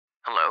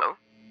Hello?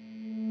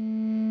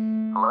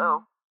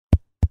 Hello?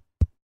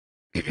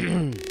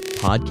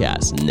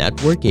 Podcast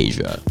Network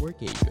Asia.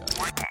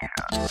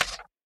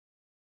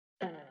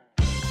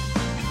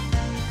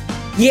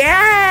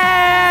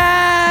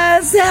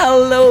 Yes!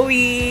 Hello,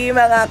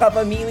 mga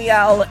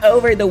kapamilya all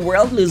over the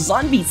world,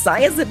 Luzon,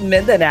 Visayas, at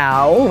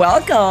Mindanao.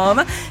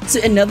 Welcome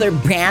to another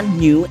brand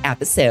new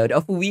episode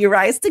of We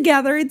Rise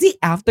Together, the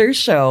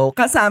Aftershow.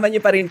 Kasama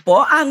niyo pa rin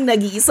po ang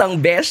nag-iisang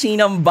beshi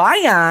ng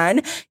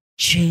bayan,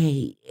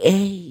 Jhaiho.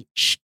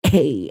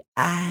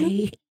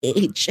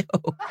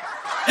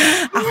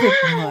 Ako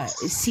po,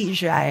 si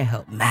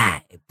Jhaiho,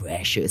 my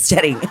precious.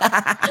 Charing.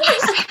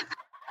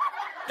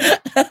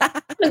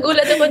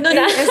 Nagulat ako nun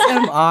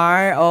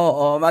SMR,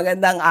 oo.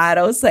 Magandang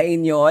araw sa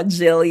inyo,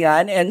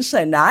 Jillian and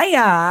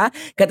Shania.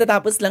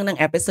 Katatapos lang ng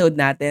episode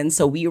natin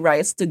sa We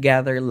Rise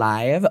Together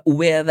Live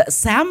with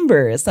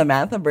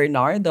Samantha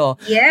Bernardo.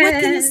 Yes. What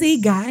can you say,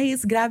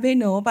 guys? Grabe,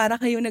 no? Para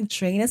kayo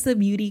nag-train as a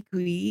beauty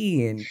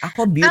queen.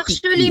 Ako,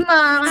 beauty Actually,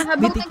 queen.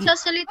 habang Beauty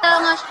nagsasalita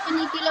nga siya,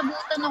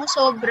 kinikilabutan ako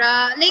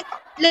sobra. Like,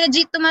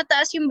 legit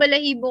tumataas yung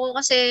balahibo ko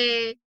kasi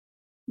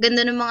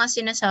ganda ng mga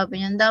sinasabi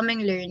niya. Ang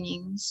daming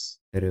learnings.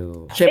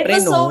 True. It Syempre,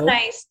 was so no?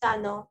 nice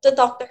to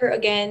talk to her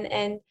again.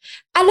 And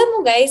alam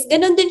mo guys,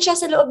 ganun din siya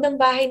sa loob ng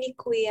bahay ni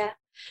Kuya.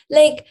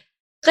 Like,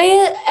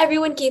 kaya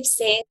everyone keeps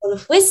saying full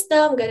of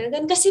wisdom,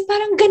 ganun. Kasi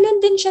parang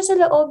ganun din siya sa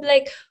loob.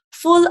 Like,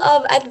 full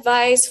of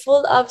advice,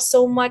 full of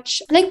so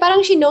much. Like,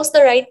 parang she knows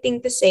the right thing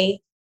to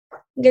say.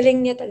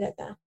 Galing niya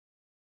talaga.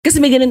 Kasi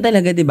may ganun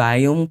talaga, di ba?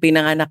 Yung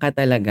pinanganak ka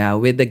talaga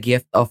with the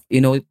gift of,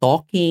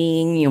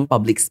 talking, yung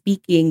public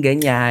speaking,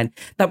 ganyan.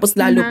 Tapos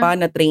lalo pa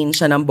na-train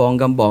siya ng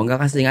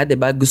bonggang-bongga kasi nga, di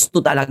ba, gusto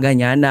talaga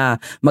niya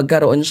na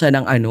magkaroon siya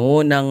ng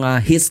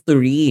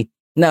history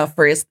na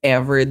first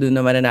ever doon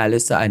naman nanalo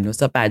sa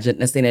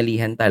pageant na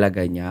sinalihan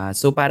talaga niya.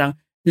 So parang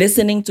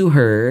listening to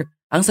her,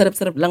 ang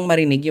sarap-sarap lang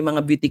marinig yung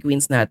mga beauty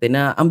queens natin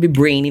na ang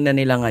be-brainy na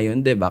nila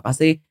ngayon, di ba?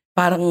 Kasi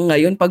parang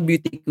ngayon, pag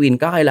beauty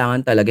queen ka,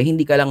 kailangan talaga,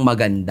 hindi ka lang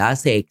maganda,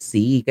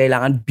 sexy.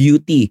 Kailangan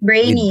beauty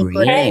Brainy, with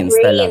brains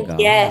talaga.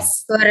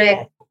 Yes.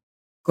 Correct.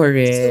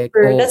 Correct.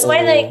 Super. That's why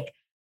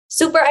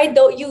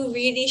you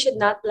really should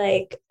not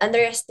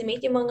underestimate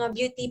yung mga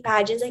beauty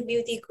pageants, like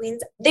beauty queens.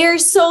 They're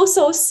so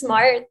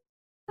smart.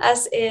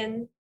 As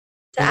in,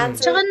 to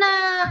answer. Tsaka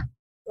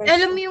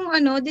alam mo yung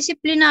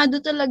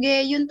disiplinado talaga.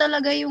 Yun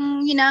talaga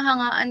yung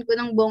hinahangaan ko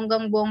ng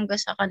bonggang-bongga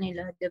sa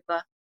kanila, di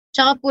ba?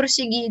 Tsaka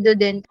pursigido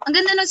din. Ang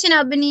ganda nung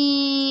sinabi ni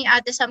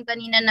Ate Sam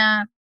kanina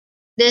na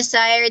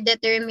desire,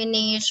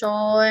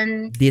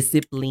 determination,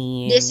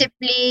 discipline,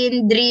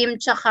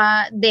 dream,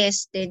 tsaka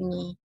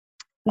destiny.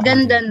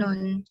 Ganda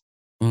nun.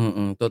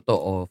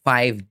 Totoo.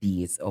 5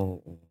 Ds.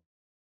 Oo.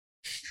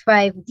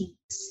 5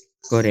 Ds.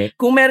 Correct.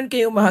 Kung meron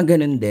kayong mga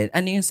ganun din,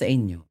 ano yun sa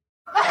inyo?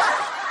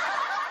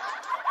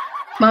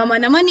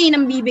 Mama naman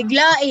nang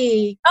bibigla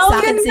eh.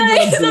 Sa akin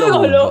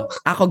siguro globe.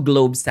 Ako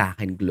globe sa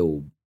akin,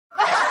 globe.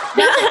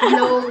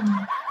 Globe.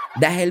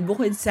 Dahil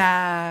bukod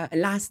sa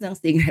last ng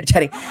singer,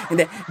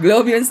 hindi,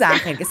 globe yun sa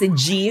akin. Kasi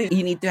G,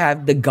 you need to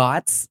have the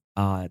guts.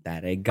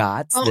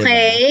 Guts.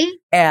 Okay.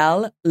 Diba?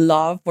 L,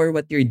 love for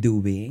what you're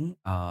doing.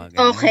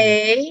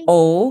 Okay.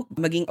 O,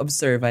 maging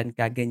observant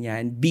ka,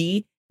 ganyan.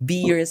 B,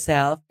 be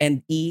yourself. And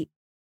E,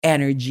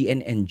 energy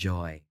and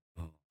enjoy.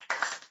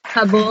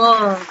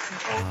 Habog.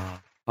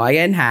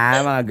 Ayan ha,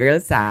 mga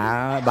girls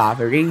ha.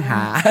 Buffering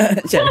ha.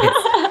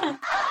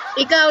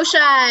 Ikaw,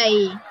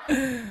 Shai.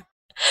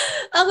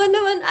 Ako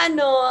naman, I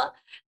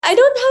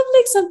don't have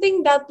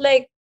something that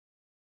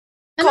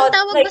Anong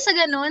tawag ba sa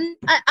ganun?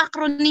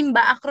 Acronym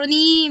ba?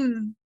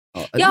 Acronym.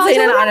 Yeah,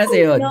 sa'yo na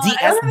sa'yo.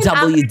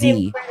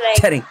 DSWD.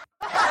 Charing.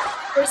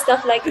 For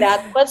stuff like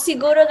that. But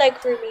siguro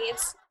for me,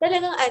 it's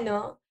talagang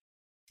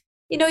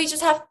you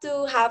just have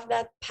to have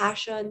that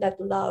passion, that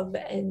love,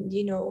 and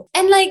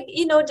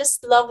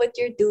just love what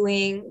you're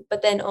doing.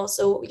 But then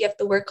also, you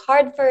have to work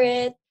hard for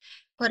it.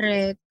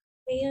 Correct.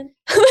 Ayan.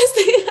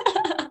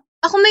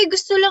 Ako may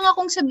gusto lang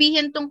akong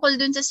sabihin tungkol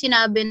dun sa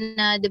sinabi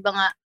na, di ba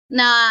nga,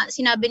 na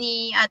sinabi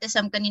ni Ate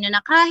Sam kanina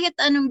na kahit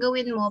anong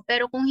gawin mo,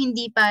 pero kung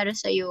hindi para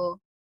sa'yo,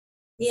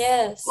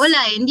 yes.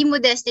 Wala hindi mo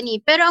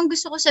destiny. Pero ang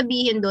gusto ko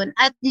sabihin dun,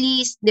 at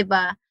least, di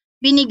ba,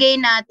 binigay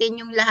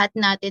natin yung lahat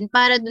natin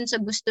para dun sa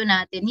gusto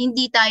natin.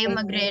 Hindi tayo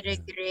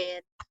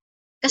magre-regret.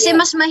 Kasi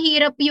mas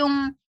mahirap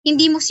yung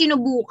hindi mo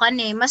sinubukan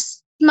eh.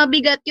 Mas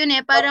mabigat yun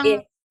eh. Parang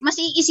mas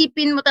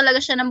iisipin mo talaga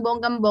siya ng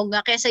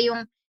bonggang-bongga kaysa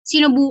yung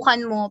sinubukan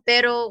mo.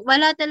 Pero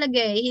wala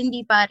talaga eh.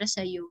 Hindi para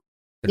sa'yo.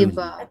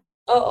 Diba?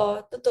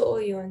 Oo,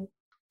 totoo yun.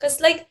 Because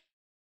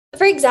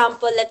for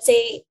example, let's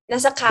say,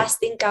 nasa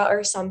casting ka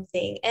or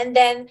something. And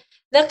then,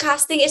 the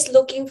casting is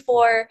looking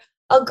for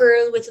a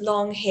girl with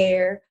long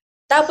hair.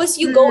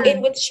 Tapos you go in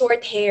with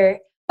short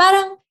hair.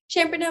 Parang,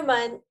 syempre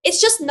naman,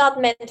 it's just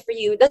not meant for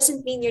you.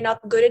 Doesn't mean you're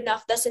not good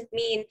enough. Doesn't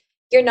mean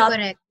you're not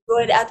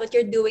good at what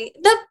you're doing.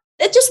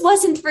 It just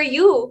wasn't for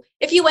you.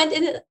 If you went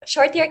in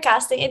short hair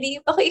casting, edi,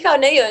 okay, ikaw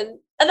na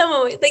yun. Alam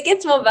mo,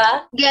 gets mo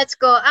ba? Gets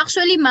ko.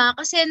 Actually,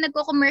 kasi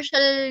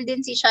nagko-commercial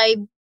din si Shai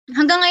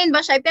Hanggang ngayon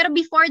ba siya? Pero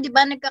before, di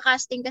ba,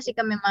 nagka-casting kasi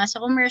kami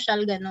sa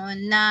commercial, ganun,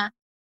 na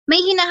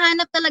may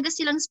hinahanap talaga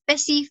silang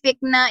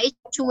specific na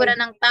itsura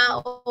ng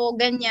tao,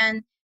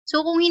 ganyan.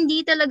 So, kung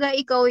hindi talaga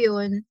ikaw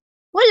yun,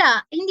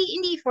 wala.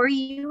 Hindi for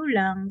you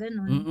lang,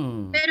 ganun. Mm-mm.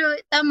 Pero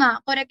tama,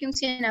 correct yung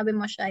sinabi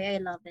mo, Shai. I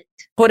love it.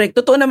 Correct.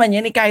 Totoo naman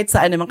yan. Kahit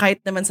saan naman,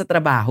 kahit naman sa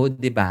trabaho,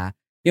 di ba?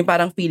 Yung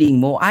parang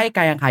feeling mo, ay,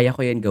 kayang-kaya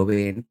ko yan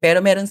gawin.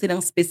 Pero meron silang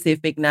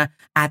specific na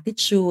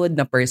attitude,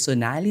 na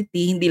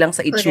personality. Hindi lang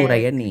sa itsura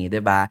Correct. yan di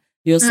ba?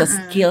 Yung sa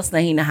skills na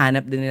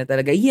hinahanap din nila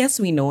talaga.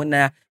 Yes, we know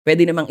na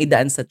pwede namang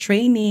idaan sa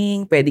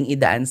training, pwedeng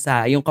idaan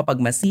sa yung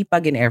kapag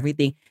masipag and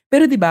everything.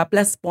 Pero di ba,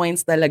 plus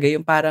points talaga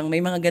yung parang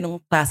may mga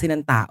ganong klase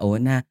ng tao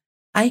na,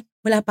 ay,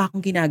 wala pa akong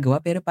ginagawa,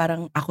 pero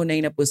parang ako na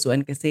yung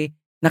napusuan kasi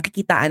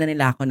nakikitaan na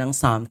nila ako ng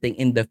something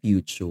in the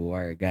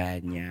future.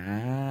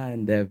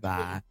 Ganyan, di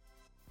ba?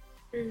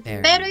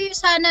 Pero yung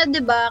sana,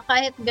 di ba,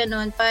 kahit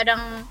ganun,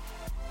 parang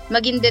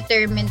maging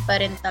determined pa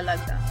rin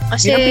talaga.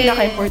 Kasi, yun ang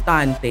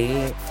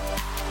pinaka-importante.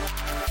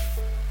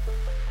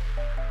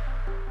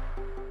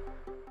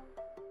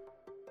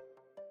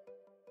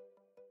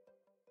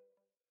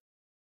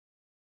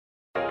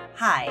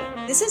 Hi,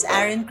 this is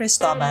Aaron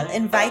Cristobal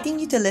inviting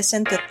you to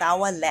listen to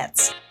Tawa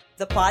Let's,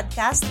 the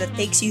podcast that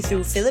takes you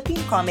through Philippine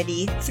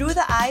comedy through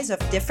the eyes of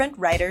different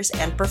writers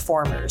and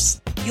performers.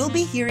 You'll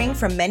be hearing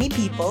from many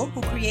people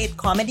who create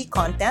comedy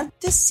content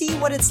to see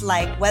what it's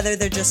like whether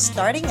they're just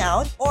starting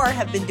out or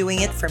have been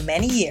doing it for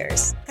many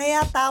years.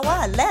 Kaya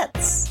tawa,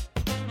 let's!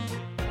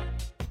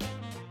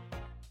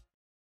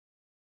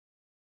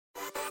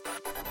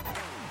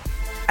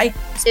 Ay,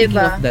 speaking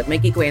Diba? of that,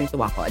 may kikwento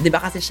ako. Di ba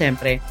kasi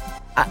syempre,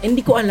 hindi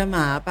ko alam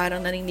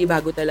parang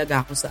naninibago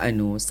talaga ako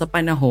sa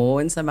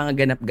panahon, sa mga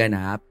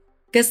ganap-ganap.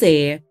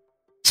 Kasi,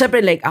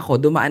 syempre like ako,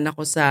 dumaan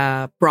ako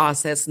sa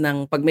process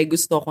ng pag may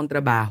gusto akong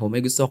trabaho, may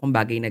gusto akong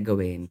bagay na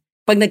gawin.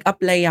 Pag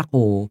nag-apply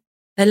ako,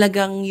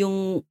 talagang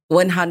yung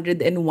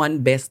 101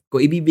 best ko,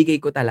 ibibigay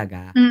ko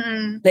talaga.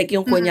 mm-mm. Like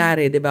yung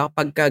kunyari, di ba,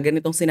 pagka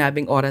ganitong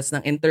sinabing oras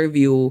ng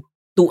interview,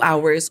 2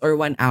 hours or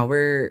 1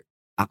 hour,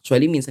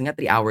 actually minsan nga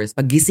 3 hours,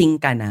 pag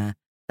gising ka na,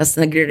 tapos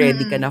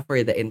nagre-ready ka na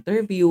for the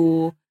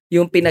interview,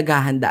 yung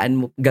pinaghahandaan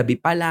mo gabi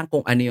pa lang kung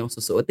ano yung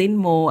susuotin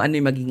mo, ano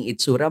yung magiging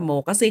itsura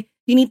mo. Kasi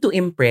you need to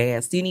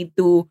impress, you need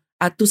to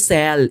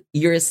sell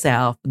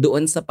yourself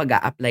doon sa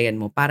pag-a-applyan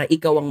mo para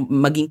ikaw ang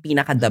maging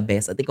pinaka-the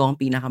best at ikaw ang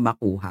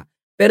pinaka-makuha.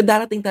 Pero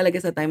darating talaga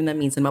sa time na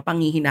minsan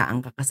mapanghihinaan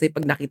ka kasi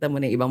pag nakita mo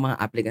na yung ibang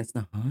mga applicants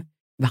na,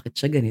 bakit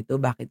siya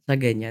ganito? Bakit siya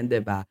ganyan?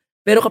 'Di ba?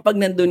 Pero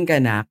kapag nandun ka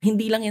na,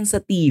 hindi lang yan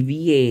sa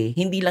TV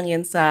Hindi lang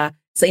yan sa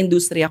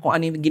industriya kung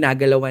ano yung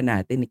ginagalawan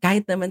natin.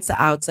 Kahit naman sa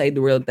outside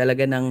world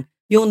talaga ng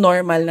yung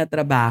normal na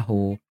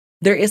trabaho,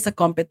 there is a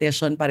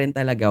competition pa rin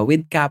talaga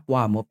with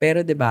kapwa mo.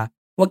 Pero 'di ba,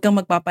 huwag kang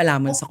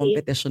magpapalamon sa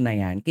competition na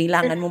yan.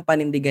 Kailangan mong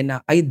panindigan na,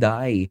 ay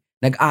day,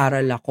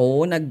 nag-aral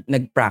ako,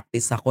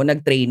 nag-practice ako,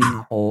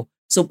 nag-training ako.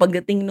 So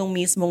pagdating nung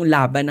mismong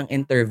laban ng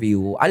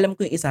interview, alam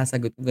ko yung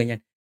isasagot ko ganyan.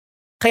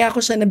 Kaya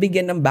ako siya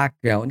nabigyan ng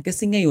background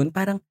kasi ngayon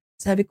parang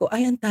sabi ko,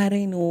 ay ang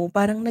taray no,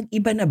 parang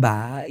nag-iba na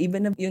ba? Iba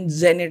na yung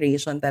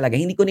generation talaga.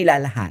 Hindi ko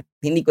nila lahat.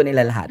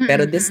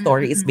 Pero this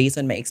story is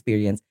based on my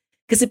experience.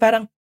 Kasi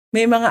parang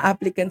may mga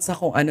applicants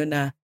akong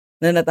na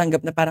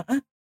natanggap na parang,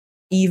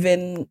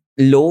 even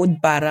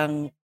load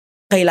parang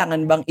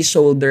kailangan bang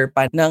i-shoulder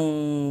pa ng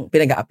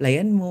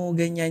pinag-a-applyan mo,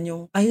 ganyan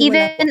yung, ay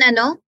wala po.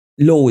 Even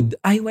Load.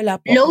 Ay, wala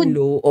po akong Load?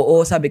 load.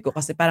 Oo, sabi ko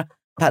kasi parang,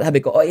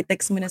 sabi ko,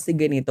 i-text mo na si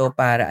ganito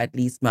para at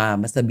least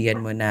masabihan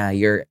mo na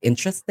you're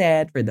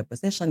interested for the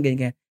position,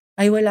 ganyan.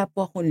 Ay, wala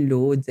po akong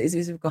load. Sa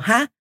isip ko,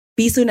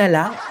 piso na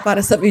lang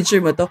para sa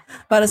future mo to,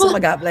 para sa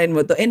pag-a-applyan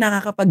mo to.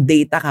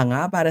 Nakakapag-data ka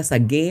nga para sa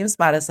games,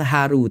 para sa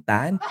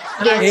harutan.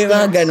 May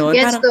mga ganon.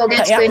 Gets Parang, ko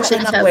kaya yung ako siya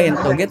sinasabi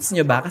nakwento. mo. Gets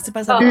nyo ba? Kasi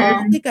parang sabi ko,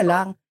 okay ka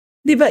lang.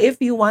 Di ba, if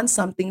you want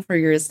something for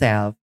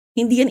yourself,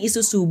 hindi yan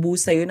isusubo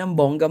sa'yo ng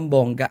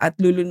bonggang-bongga at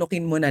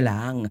lulunukin mo na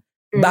lang.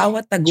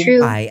 Bawat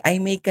tagumpay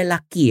ay may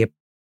kalakip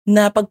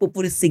na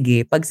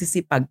pagpupursige,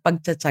 pagsisipag,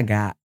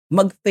 pagtsatsaga.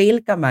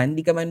 Mag-fail ka man,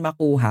 di ka man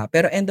makuha.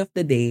 Pero end of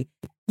the day,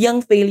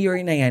 yung failure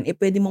na yan,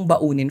 pwede mong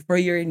baunin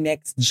for your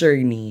next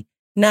journey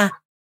na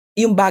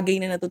yung bagay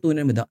na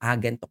natutunan mo daw,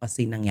 ganito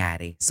kasi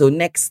nangyari. So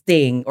next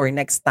thing or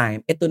next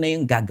time, ito na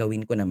yung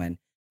gagawin ko naman.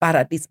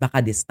 Para at least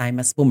baka this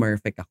time mas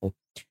pumperfect ako.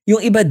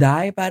 Yung iba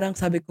parang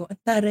sabi ko, ang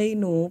taray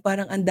no,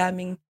 parang ang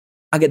daming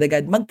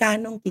agad-agad,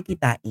 magkano ang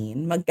kikitain,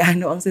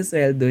 magkano ang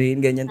sisweldohin,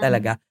 ganyan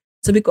talaga.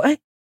 Sabi ko,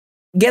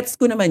 gets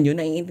ko naman yun,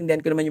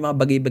 naiintindihan ko naman yung mga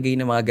bagay-bagay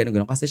na mga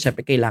gano'n-gano'n kasi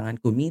syempre kailangan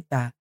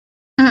kumita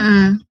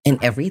and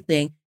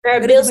everything.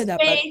 Pero bills to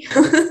pay.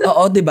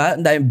 Oo, di ba?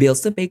 Ang daming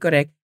bills to pay,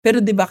 correct. Pero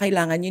di ba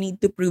kailangan, you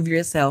need to prove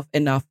yourself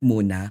enough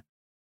muna.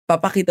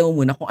 Papakita mo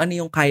muna kung ano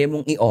yung kaya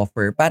mong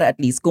i-offer para at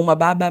least kung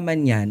mababa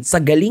man yan, sa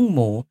galing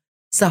mo,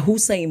 sa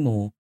husay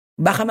mo,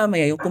 baka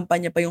mamaya yung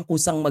kumpanya pa yung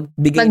kusang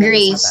magbigay ng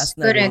Mag-raise, mas mataas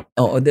na correct.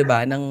 Oo, 'di ba,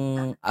 ng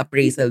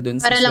appraisal dun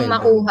sa Para lang sweldo.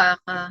 makuha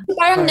ka.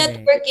 Parang Correct.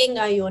 networking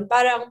nga yun.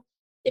 Parang,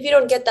 if you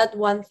don't get that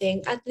one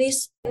thing, at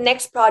least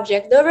next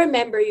project, they'll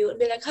remember you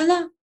and be like,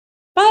 hala,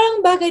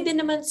 parang bagay din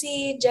naman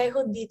si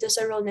Jaehoon dito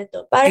sa role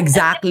nito. Parang,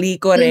 Exactly,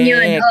 Yun,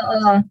 correct.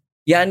 oo.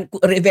 Yan,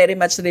 very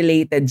much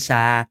related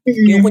siya.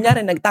 Yung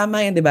kunyari,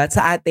 nagtama yan, di ba?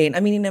 Sa atin,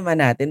 aminin naman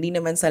natin, di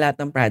naman sa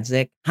lahat ng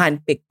project,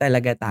 handpick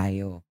talaga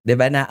tayo. Di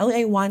ba na, oh,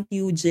 I want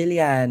you,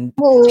 Jillian,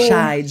 Oo.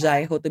 Shai,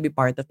 Jaiho, to be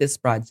part of this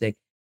project.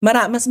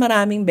 Mas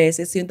maraming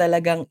beses yung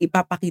talagang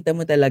ipapakita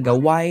mo talaga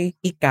why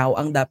ikaw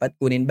ang dapat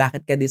kunin,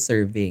 bakit ka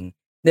deserving.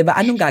 Di ba?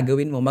 Anong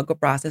gagawin mo?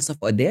 Magpo-process of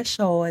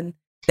audition,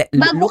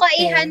 Bago look ka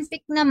test,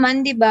 i-handpick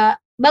naman, di ba?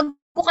 Bago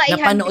ka i-handpick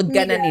napanood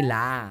ka na nila, nila.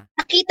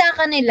 nakita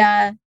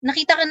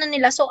ka na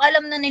nila, so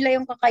alam na nila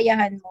yung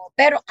kakayahan mo.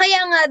 Pero kaya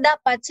nga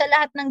dapat sa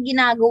lahat ng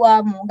ginagawa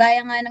mo,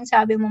 gaya nga ng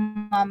sabi mo,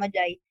 Mama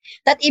Jai,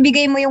 that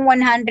ibigay mo yung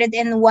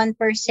 101%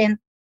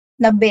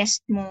 na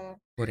best mo.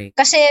 Correct.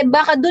 Kasi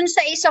baka dun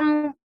sa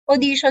isang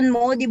audition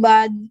mo, di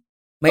ba,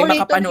 May tuloy-tuloy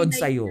makapanood na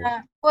yun sa'yo. na.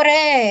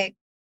 Correct.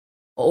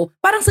 Oo,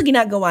 parang sa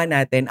ginagawa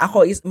natin,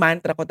 ako is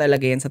mantra ko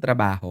talaga yan sa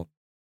trabaho.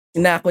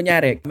 Na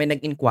kunyari, may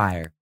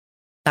nag-inquire,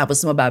 tapos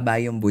mababa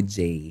yung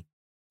budget.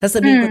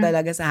 Sasabihin ko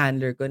talaga sa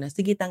handler ko na,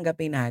 sige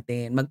tanggapin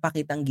natin,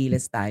 magpakitang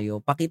gilas tayo,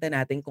 pakita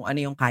natin kung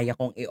ano yung kaya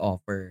kong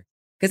i-offer.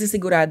 Kasi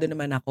sigurado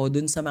naman ako,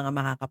 dun sa mga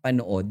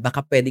makakapanood, baka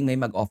pwedeng may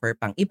mag-offer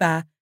pang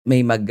iba,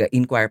 may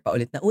mag-inquire pa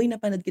ulit na, uy,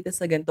 napanood kita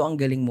sa ganito, ang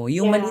galing mo.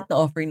 Yung Yeah. maliit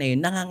na offer na yun,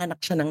 nanganganak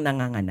siya ng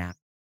nanganganak.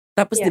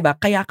 Tapos, Yeah. 'di ba,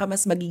 kaya ka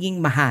mas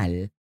magiging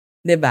mahal,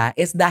 'di ba,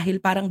 is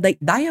dahil parang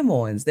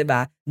diamonds, 'di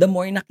ba? The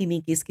more na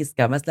kinikis-kis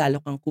ka, mas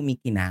lalo kang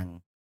kumikinang,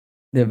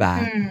 'di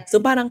ba?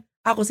 So parang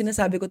ako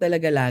sinasabi ko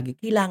talaga lagi,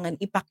 kailangan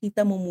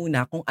ipakita mo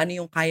muna kung ano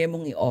yung kaya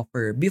mong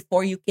i-offer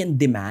before you can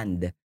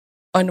demand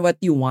on what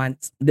you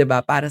want, 'di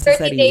ba, para sa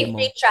 30-day sarili mo.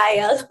 free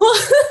trial.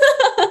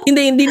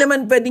 Hindi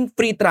naman pwedeng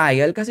free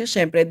trial kasi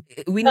syempre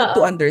we need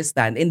to Oo.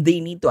 understand and they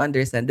need to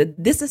understand that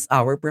this is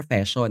our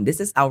profession.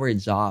 This is our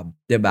job,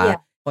 'di ba? Yeah.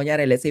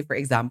 Kunyari, let's say for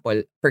example,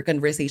 for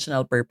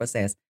conversational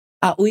purposes,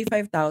 uy,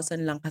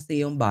 5,000 lang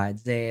kasi yung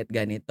budget,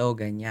 ganito,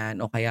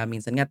 ganyan. O kaya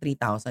minsan nga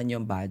 3,000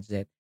 yung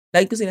budget.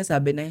 Lagi ko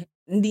sinasabi na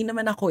hindi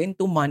naman ako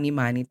into money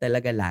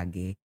talaga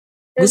lagi.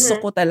 Gusto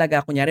Mhm. ko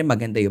talaga, kunyari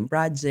maganda yung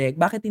project,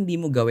 bakit hindi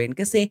mo gawin?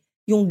 Kasi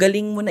yung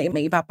galing mo na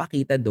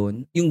maipapakita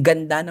doon, yung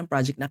ganda ng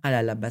project na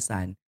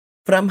kalalabasan,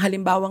 from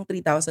halimbawang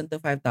 3,000 to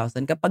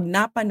 5,000, kapag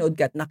napanood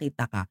ka at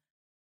nakita ka,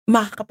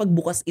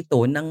 makakapagbukas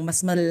ito ng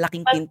mas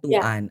malalaking Yeah.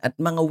 pintuan at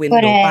mga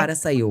window Correct. para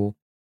sa'yo.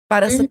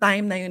 Para sa Mhm.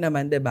 time na yun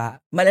naman, 'di ba,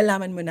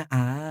 malalaman mo na,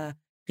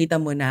 kita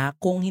mo na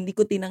kung hindi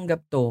ko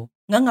tinanggap 'to,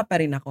 nga pa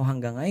rin ako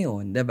hanggang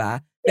ngayon, 'di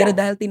ba? Pero Yeah.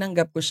 dahil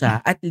tinanggap ko siya,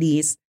 at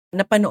least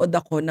napanood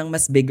ako ng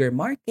mas bigger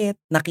market,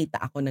 nakita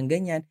ako ng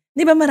ganyan.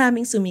 'Di ba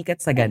maraming sumikat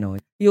sa gano'n?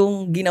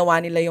 Yung ginawa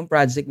nila yung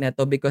project na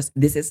 'to because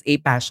this is a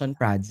passion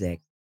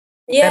project.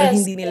 Pero Yes.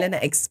 hindi nila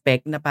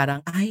na-expect na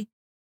parang, ay,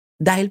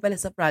 dahil pala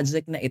sa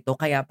project na ito,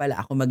 kaya pala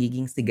ako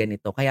magiging si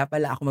ganito, kaya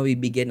pala ako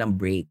mabibigyan ng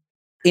break.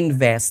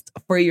 Invest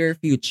for your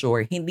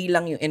future. Hindi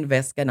lang yung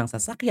invest ka ng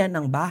sasakyan,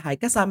 ng bahay,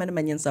 kasama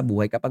naman yan sa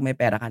buhay kapag may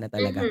pera ka na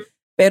talaga. Mhm.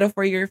 Pero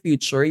for your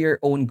future, your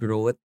own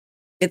growth,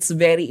 it's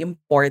very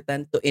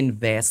important to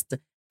invest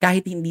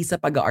kahit hindi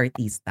sa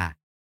pag-aartista,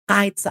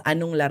 kahit sa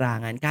anong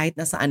larangan, kahit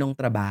na sa anong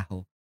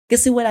trabaho.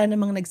 Kasi wala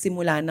namang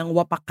nagsimula ng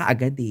wapak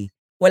kaagad eh.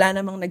 Wala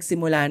namang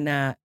nagsimula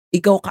na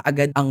ikaw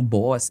kaagad ang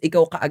boss,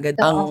 ikaw kaagad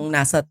Oo. ang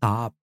nasa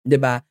top,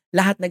 'di ba?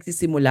 Lahat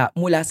nagsisimula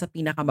mula sa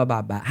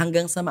pinakamababa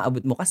hanggang sa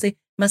maabot mo kasi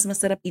mas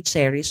masarap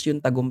i-cherish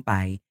yung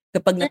tagumpay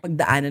kapag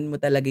napagdaanan mo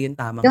talaga yung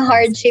tamang Yung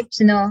process. hardships,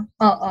 no?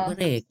 Oo.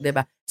 Correct, 'di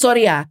ba?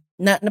 Sorry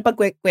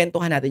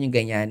napagkuwentuhan natin yung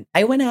ganyan.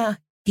 I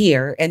wanna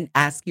hear and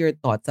ask your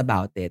thoughts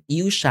about it.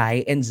 You,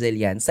 Shai, and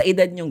Zillian, sa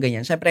edad nyong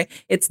ganyan, syempre,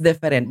 it's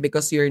different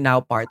because you're now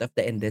part of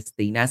the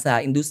industry.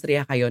 Nasa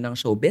industriya kayo ng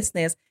show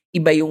business,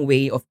 iba yung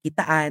way of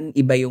kitaan,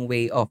 iba yung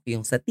way of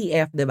yung sa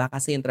TF, 'di ba?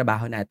 Kasi yung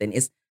trabaho natin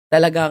is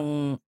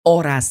talagang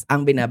oras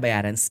ang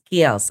binabayaran,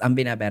 skills ang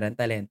binabayaran,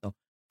 talento.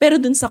 Pero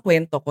dun sa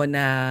kwento ko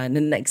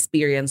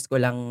na-experience ko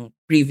lang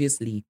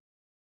previously,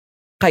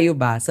 kayo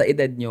ba sa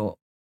edad nyo,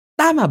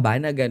 tama ba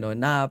na gano'n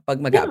na 'pag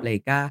Yeah. mag-a-apply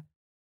ka,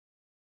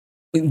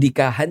 hindi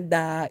ka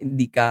handa,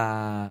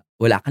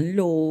 wala kang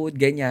load,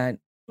 ganyan?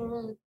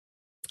 Mhm.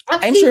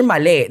 I'm sure Actually,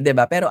 mali, 'di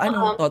ba? Pero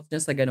anong um, thoughts niyo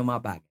sa gano'ng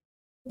mga bagay?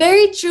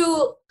 very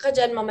true ka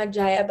dyan, Mama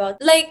Jai, about,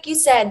 like you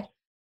said,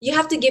 you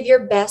have to give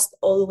your best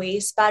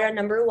always para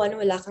number one,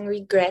 wala kang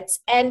regrets.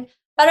 And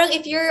parang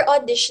if you're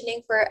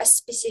auditioning for a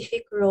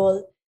specific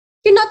role,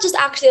 you're not just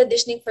actually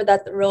auditioning for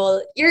that role.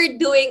 You're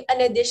doing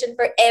an audition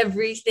for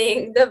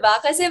everything,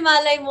 diba? Kasi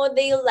malay mo,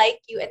 they'll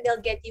like you and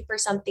they'll get you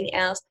for something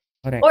else.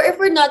 Correct. Or if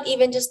we're not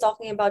even just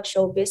talking about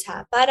showbiz,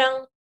 ha?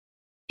 Parang,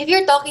 if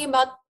you're talking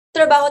about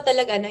trabaho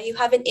talaga na you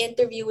have an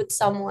interview with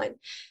someone,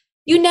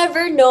 you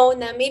never know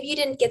na maybe you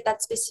didn't get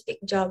that specific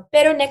job.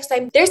 Pero next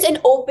time, there's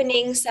an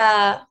opening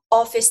sa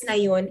office na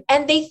yun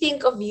and they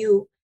think of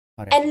you.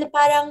 Correct. And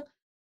parang,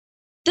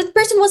 that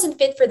person wasn't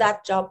fit for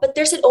that job, but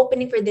there's an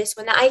opening for this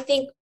one na I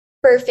think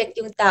perfect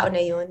yung tao na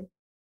yun.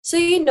 So,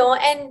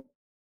 and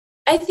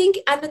I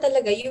think, ano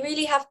talaga, you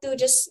really have to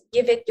just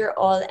give it your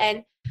all.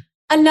 And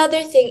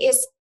another thing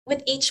is,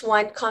 with each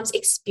one comes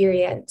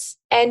experience.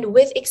 And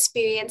with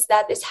experience,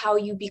 that is how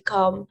you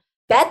become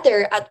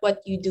better at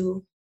what you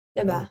do.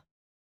 Diba?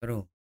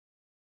 True.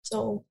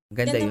 So,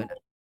 Maganda yun yun.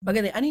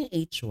 Maganda. Ano yung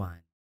H1?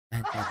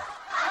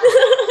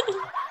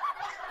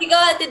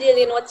 Ikaw, Ate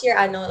Dillian, what's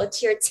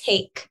your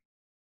take?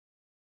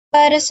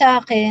 Para sa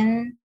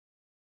akin,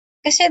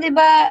 kasi 'di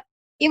ba,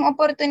 yung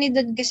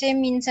oportunidad kasi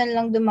minsan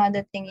lang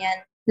dumadating yan.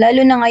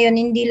 Lalo na ngayon,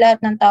 hindi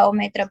lahat ng tao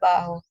may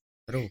trabaho.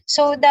 True.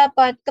 So,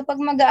 dapat kapag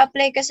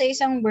mag-a-apply ka sa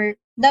isang work,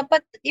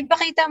 dapat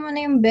ipakita mo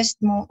na yung best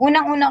mo.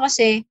 Unang-una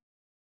kasi,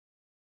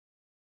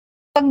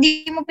 pag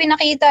di mo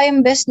pinakita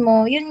yung best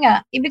mo, yun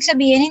nga, ibig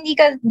sabihin, hindi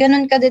ka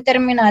ganun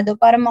ka-determinado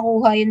para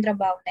makuha yung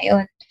trabaho na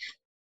yun.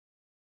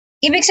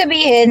 Ibig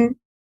sabihin,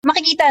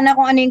 makikita na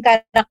kung ano yung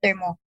character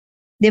mo.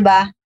 'Di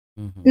ba?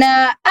 Mhm.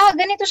 Na,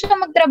 ganito siya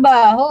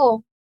magtrabaho.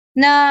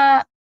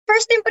 Na,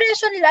 first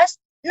impression last,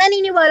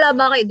 naniniwala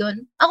ba kayo doon?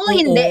 Ako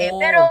hindi eh,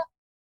 pero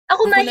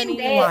ako hindi.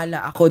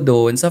 naniniwala ako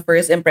doon sa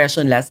first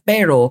impression last.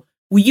 Pero,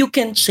 you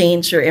can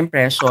change your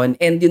impression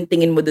and yung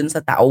tingin mo dun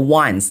sa tao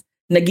once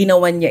na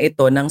ginawa niya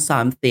ito ng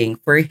something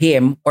for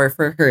him or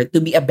for her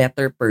to be a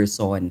better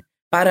person.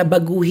 Para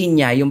baguhin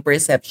niya yung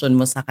perception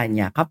mo sa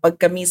kanya kapag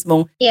ka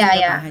mismong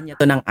sinamahan niya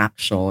to ng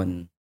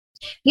action.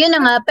 Yun na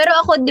nga, pero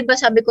ako 'di ba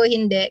sabi ko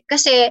hindi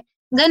kasi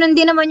ganun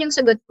din naman yung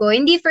sagot ko.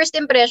 Hindi first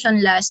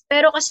impression last,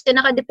 pero kasi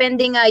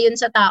nakadepende nga yun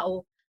sa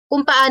tao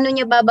kung paano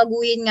niya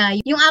babaguhin nga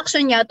yung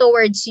action niya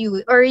towards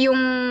you or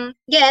yung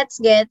gets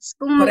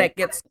kung Correct.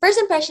 Gets. First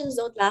impressions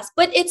don't last,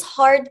 but it's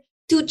hard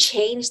to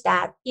change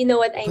that. You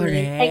know what I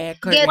mean? Like,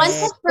 Correct. once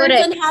a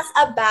person has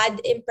a bad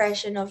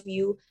impression of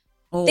you,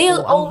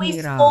 they'll ang always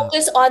hirap.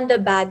 focus on the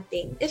bad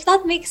thing. If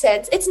that makes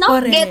sense. It's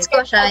not Correct. Gets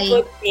ko siya a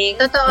good thing.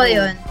 Totoo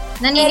yun.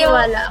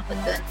 Naniniwala ako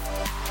dun.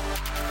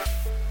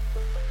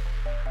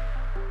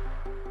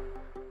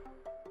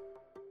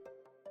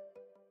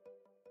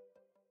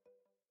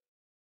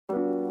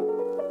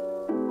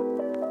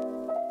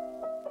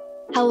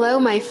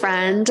 Hello, my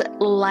friend.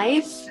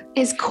 Life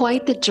is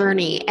quite the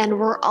journey, and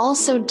we're all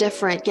so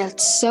different yet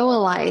so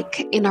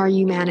alike in our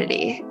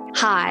humanity.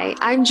 Hi,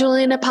 I'm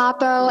Juliana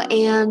Papo,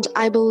 and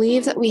I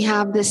believe that we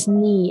have this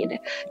need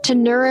to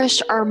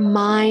nourish our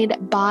mind,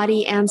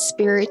 body, and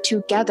spirit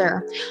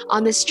together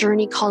on this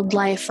journey called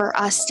life for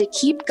us to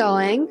keep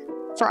going,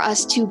 for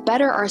us to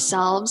better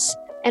ourselves,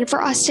 and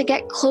for us to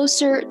get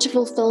closer to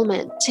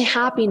fulfillment, to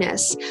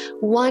happiness,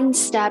 one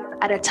step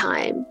at a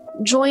time.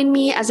 Join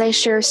me as I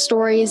share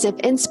stories of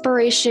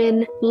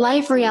inspiration,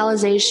 life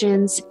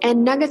realizations,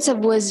 and nuggets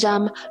of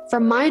wisdom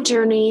from my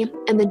journey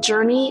and the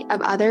journey of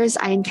others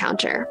I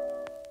encounter.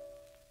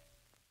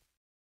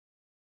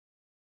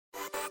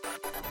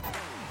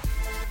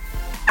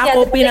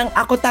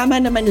 Ako tama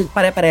naman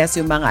pare-parehas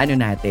yung mga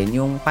natin,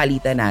 yung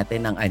palitan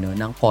natin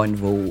ng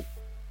convo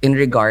in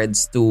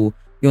regards to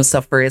yung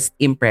sa first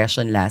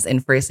impression last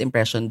and first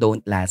impression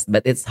don't last,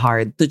 but it's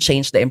hard to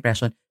change the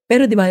impression.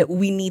 Pero di ba,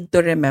 we need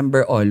to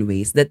remember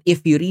always that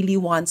if you really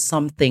want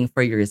something for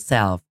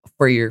yourself,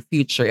 for your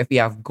future, if you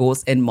have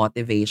goals and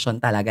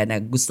motivation talaga na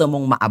gusto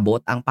mong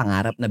maabot ang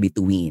pangarap na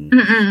bituin,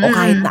 o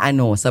kahit na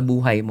sa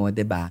buhay mo,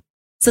 di ba?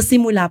 Sa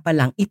simula pa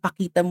lang,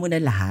 ipakita mo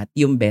na lahat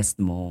yung best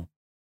mo.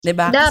 Di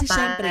ba? Kasi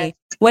syempre,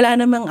 wala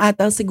namang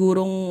ata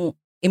sigurong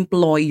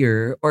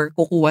employer or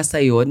kukuha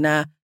sa'yo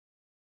na,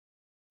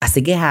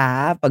 sige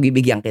ha,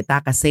 pagbibigyan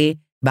kita kasi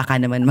baka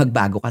naman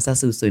magbago ka sa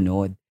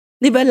susunod.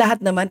 'Di ba lahat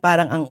naman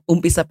parang ang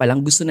umpisa pa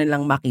lang gusto na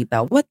lang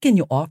makita what can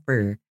you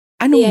offer?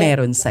 Anong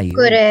meron sa iyo?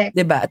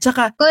 'Di ba? At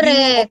saka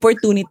yung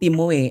opportunity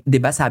mo 'di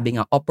ba sabi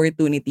nga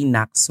opportunity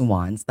knocks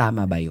once,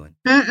 tama ba 'yun?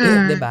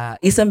 'Di ba?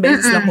 Isang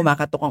beses lang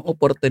kumakatok ang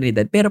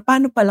oportunidad. Pero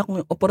paano pala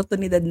kung yung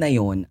oportunidad na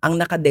 'yon ang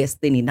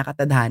naka-destiny,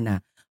 nakatadhana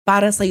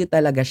para sa iyo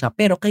talaga siya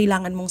pero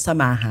kailangan mong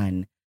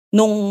samahan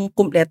nung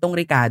kumpletong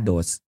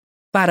Ricardos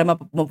para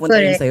mapunta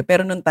yun sa'yo.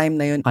 Pero nung time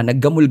na yun,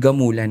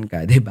 naggamul-gamulan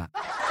ka, di ba?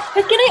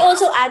 But can I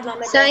also add,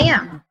 Mama,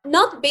 sayang.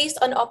 Not based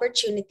on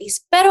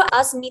opportunities, pero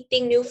us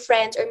meeting new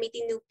friends or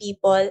meeting new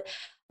people,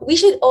 we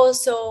should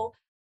also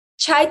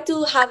try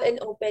to have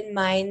an open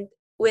mind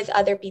with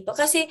other people.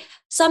 Kasi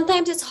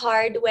sometimes it's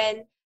hard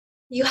when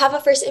you have a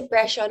first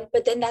impression,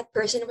 but then that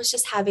person was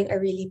just having a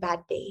really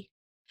bad day.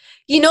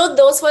 You know,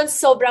 those ones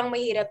sobrang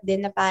mahirap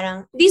din na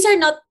parang, these are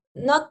not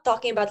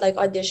talking about like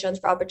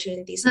auditions for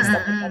opportunities and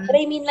stuff like that. But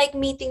I mean like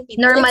meeting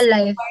people. Normal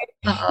life.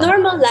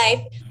 Normal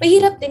life.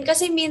 Mahirap din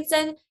kasi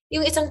minsan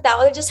yung isang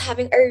tao just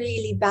having a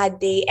really bad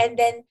day and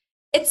then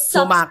it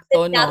sucks that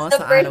that's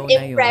the first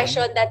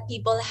impression that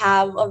people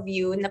have of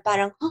you na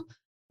parang,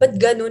 ba't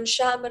ganun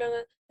siya?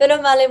 Pero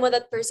malay mo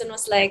that person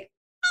was like,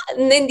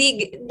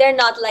 they're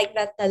not like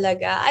that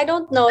talaga. I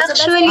don't know.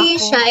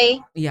 Actually, Shai,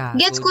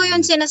 gets ko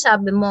yung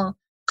sinasabi mo.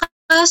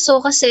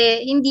 Kaso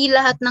kasi hindi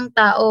lahat ng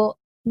tao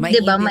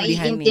diba,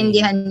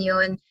 maiintindihan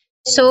yun.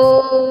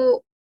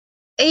 So,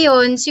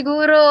 ayun,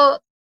 siguro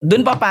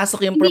doon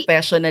papasok yung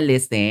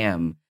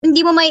professionalism.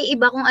 Hindi mo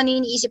maiiba kung ano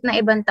yung iniisip ng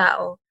ibang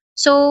tao.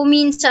 So,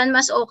 minsan,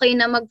 mas okay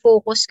na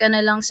mag-focus ka na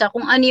lang sa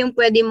kung ano yung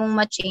pwede mong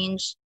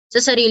ma-change sa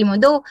sarili mo.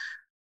 Though,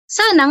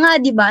 sana nga,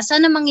 di ba?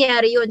 Sana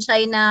mangyari yun.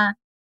 Sana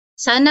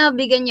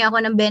bigyan niya ako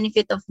ng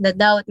benefit of the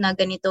doubt na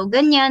ganito,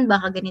 ganyan,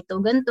 baka ganito,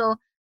 ganito.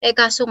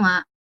 Kaso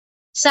nga,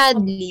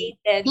 sadly,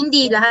 Complicated.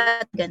 hindi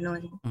lahat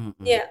ganun.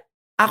 Yeah.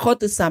 Ako,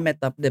 to sum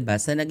it up, 'di ba,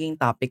 sa naging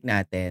topic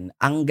natin,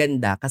 ang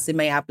ganda kasi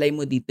may apply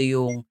mo dito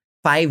yung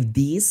 5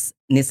 Ds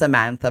ni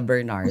Samantha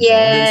Bernardo dun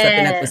sa Yes.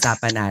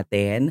 pinag-usapan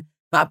natin.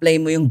 Ma-apply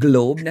mo yung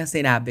globe na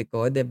sinabi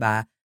ko, 'di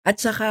ba? At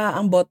saka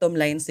ang bottom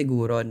line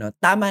siguro, no,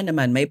 tama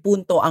naman, may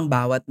punto ang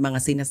bawat mga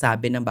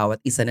sinasabi ng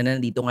bawat isa na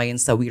nandito ngayon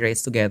sa We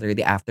Rise Together,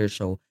 the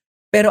Aftershow.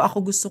 Pero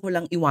ako gusto ko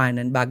lang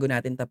iwanan bago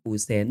natin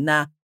tapusin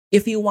na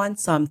if you want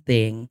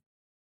something,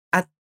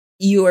 at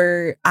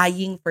you're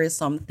eyeing for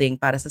something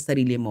para sa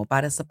sarili mo,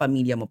 para sa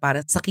pamilya mo,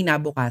 para sa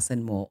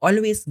kinabukasan mo,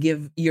 always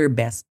give your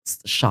best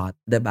shot,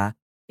 'di ba?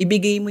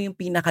 Ibigay mo yung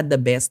pinaka-the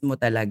best mo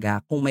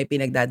talaga. Kung may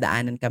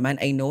pinagdadaanan ka man,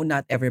 I know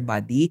not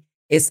everybody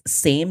is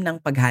same ng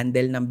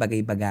pag-handle ng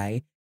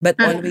bagay-bagay. But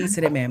always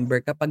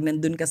remember, kapag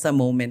nandun ka sa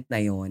moment na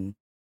yon,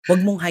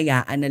 huwag mong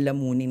hayaan na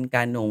lamunin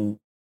ka nung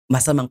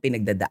masamang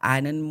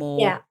pinagdadaanan mo.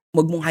 Yeah.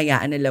 Huwag mong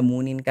hayaan na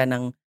lamunin ka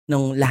ng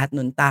lahat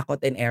ng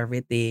takot and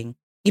everything.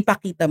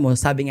 Ipakita mo,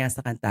 sabi nga sa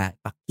kanta,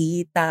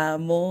 pakita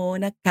mo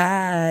na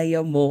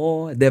kaya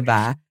mo, 'di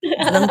ba?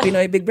 Ng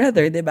Pinoy Big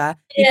Brother, 'di ba?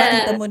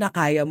 Ipakita mo na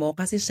kaya mo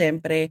kasi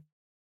syempre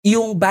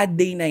yung bad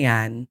day na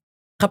 'yan,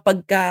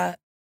 kapag ka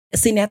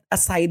sinet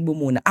aside mo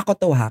muna. Ako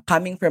to ha,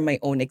 coming from my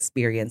own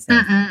experience.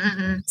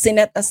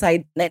 Sinet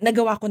aside,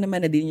 nagawa ko naman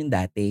na din yung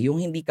dati,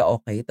 yung hindi ka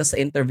okay, tapos sa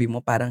interview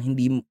mo parang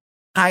hindi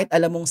kahit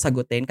alam mong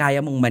sagutin,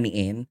 kaya mong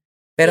maniin,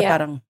 pero Yeah.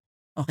 parang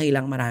okay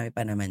lang, marami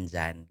pa naman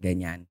diyan,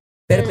 ganyan.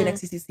 Pero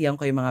pinagsisisihan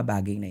ko yung mga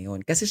bagay na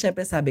yon. Kasi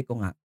syempre sabi ko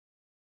nga,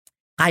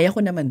 kaya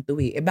ko naman to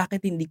eh.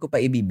 Bakit hindi ko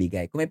pa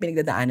ibibigay? Kung may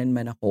pinagdadaanan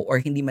man ako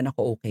or hindi man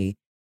ako okay,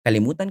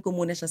 kalimutan ko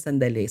muna siya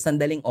sandali.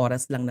 Sandaling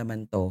oras lang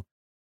naman to.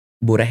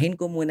 Burahin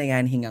ko muna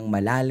yan, hingang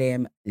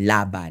malalim,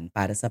 laban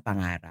para sa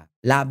pangarap.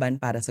 Laban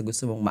para sa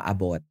gusto mong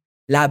maabot.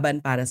 Laban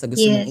para sa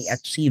gusto mong Yes.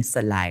 i-achieve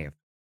sa life.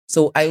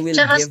 So I will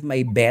Tsaka- give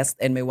my best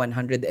and my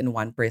 101%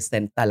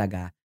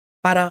 talaga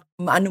para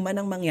ano man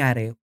ang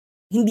mangyari,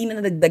 hindi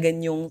na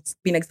nadagdagan yung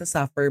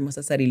pinagsasuffer mo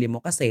sa sarili mo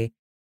kasi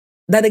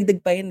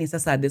dadagdag pa yan sa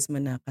saddest mo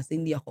na kasi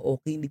hindi ako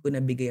okay, hindi ko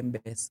nabigay ang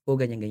best ko,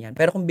 ganyan-ganyan.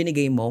 Pero kung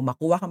binigay mo,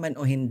 makuha ka man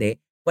o hindi,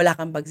 wala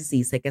kang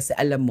pagsisisi kasi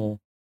alam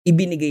mo,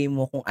 ibinigay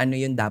mo kung ano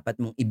yung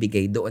dapat mong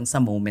ibigay doon sa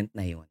moment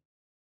na yun.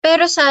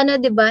 Pero sana,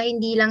 di ba,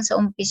 hindi lang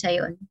sa umpisa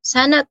yon.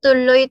 Sana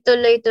tuloy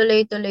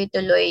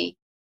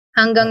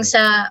hanggang Correct.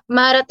 sa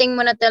marating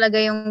mo na talaga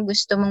yung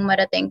gusto mong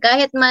marating.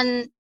 Kahit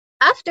man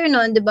after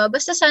nun, di ba,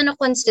 basta sana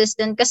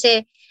consistent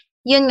kasi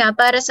yun nga,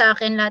 para sa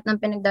akin, lahat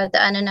ng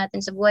pinagdadaanan natin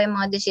sa buhay,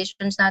 mga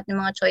decisions natin,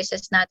 mga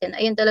choices natin,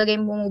 ayun talaga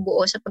yung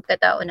bumubuo sa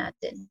pagkatao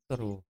natin.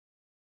 True.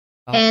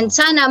 And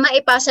sana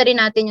maipasa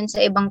rin natin yun sa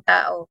ibang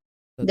tao.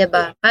 'Di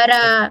ba?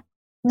 Para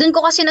doon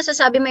ko kasi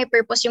nasasabi may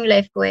purpose yung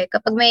life ko eh.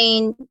 Kapag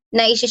may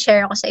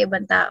na-i-share ako sa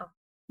ibang tao.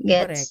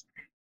 Correct. Gets?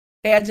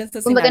 Kaya dyan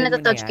sa Kumbaga sinabi mo na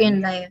natatouch ko yan,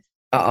 yung life.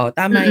 oo,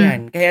 tama Mm-mm. yan.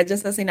 Kaya dyan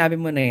sa sinabi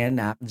mo na yan,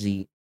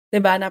 Nakji, 'di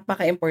ba,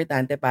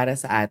 napaka-importante para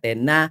sa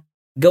atin na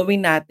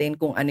gawin natin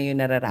kung ano yung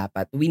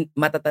nararapat.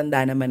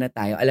 Matatanda naman na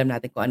tayo, alam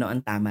natin kung ano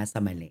ang tama sa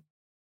mali.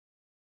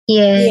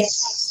 Yes.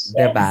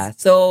 'Di ba?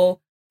 So,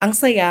 ang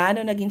saya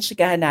no naging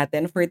chikahan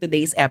natin for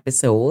today's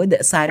episode.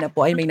 Sana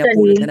po ay may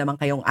napulot na naman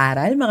kayong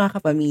aral, mga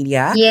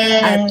kapamilya.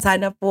 At Yes.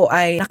 sana po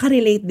ay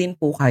nakarelate din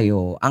po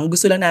kayo. Ang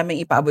gusto lang namin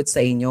ipaabot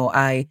sa inyo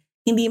ay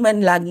hindi man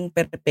laging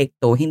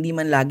perpekto, hindi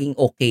man laging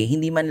okay,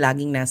 hindi man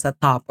laging nasa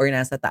top or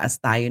nasa taas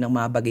tayo ng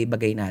mga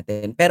bagay-bagay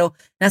natin. Pero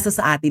nasa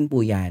sa atin po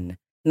yan.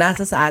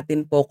 Nasa sa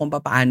atin po kung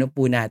paano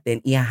po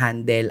natin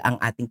i-handle ang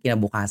ating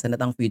kinabukasan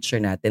at ang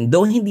future natin.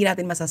 Though hindi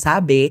natin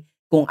masasabi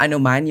kung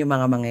ano man yung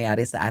mga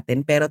mangyayari sa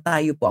atin, pero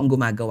tayo po ang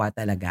gumagawa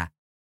talaga.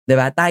 'Di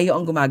ba? Tayo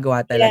ang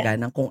gumagawa talaga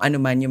ng kung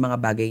ano man yung mga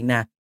bagay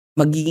na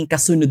magiging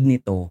kasunod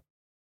nito.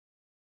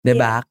 'Di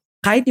ba?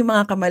 Kahit yung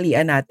mga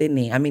kamalian natin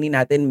aminin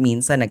natin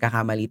minsan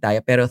nagkakamali tayo,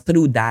 pero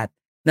through that,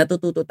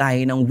 natututo tayo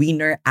ng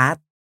winner at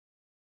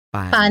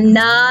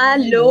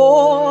Panalo!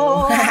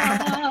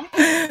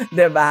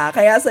 'Di ba?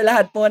 Kaya sa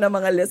lahat po ng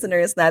mga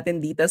listeners natin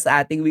dito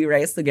sa ating We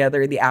Rise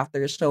Together, the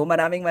Aftershow,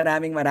 maraming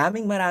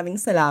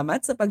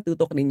salamat sa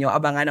pagtutok ninyo.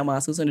 Abangan ang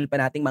mga susunod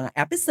pa nating mga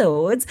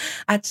episodes.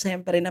 At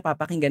syempre,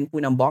 napapakinggan po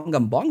ng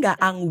bonggang-bongga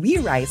ang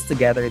We Rise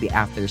Together, the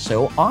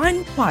Aftershow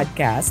on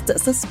podcast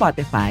sa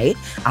Spotify,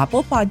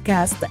 Apple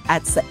Podcast,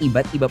 at sa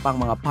iba't iba pang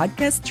mga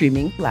podcast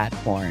streaming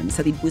platforms.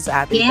 Sa din po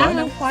sa ating po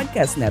ng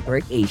Podcast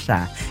Network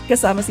Asia.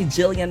 Kasama si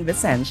Jillian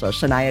Vicencio,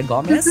 Shania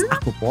Gomez.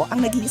 Ako po ang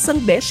nag-iisang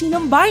beshi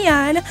ng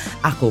bayan.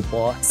 Ako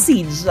po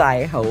si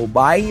Jai Ho.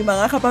 Bye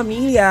mga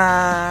kapamilya!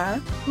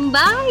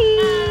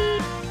 Bye!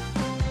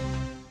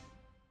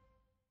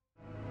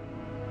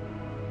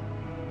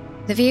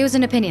 The views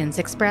and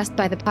opinions expressed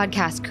by the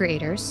podcast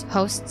creators,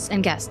 hosts, and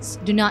guests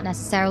do not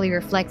necessarily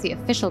reflect the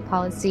official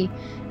policy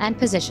and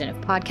position of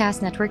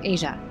Podcast Network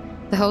Asia,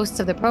 the hosts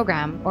of the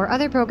program, or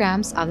other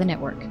programs of the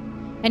network.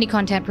 Any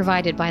content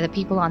provided by the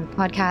people on the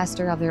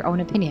podcast are of their own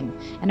opinion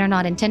and are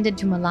not intended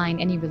to malign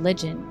any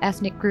religion,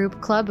 ethnic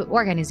group, club,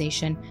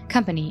 organization,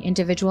 company,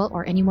 individual,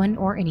 or anyone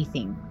or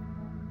anything.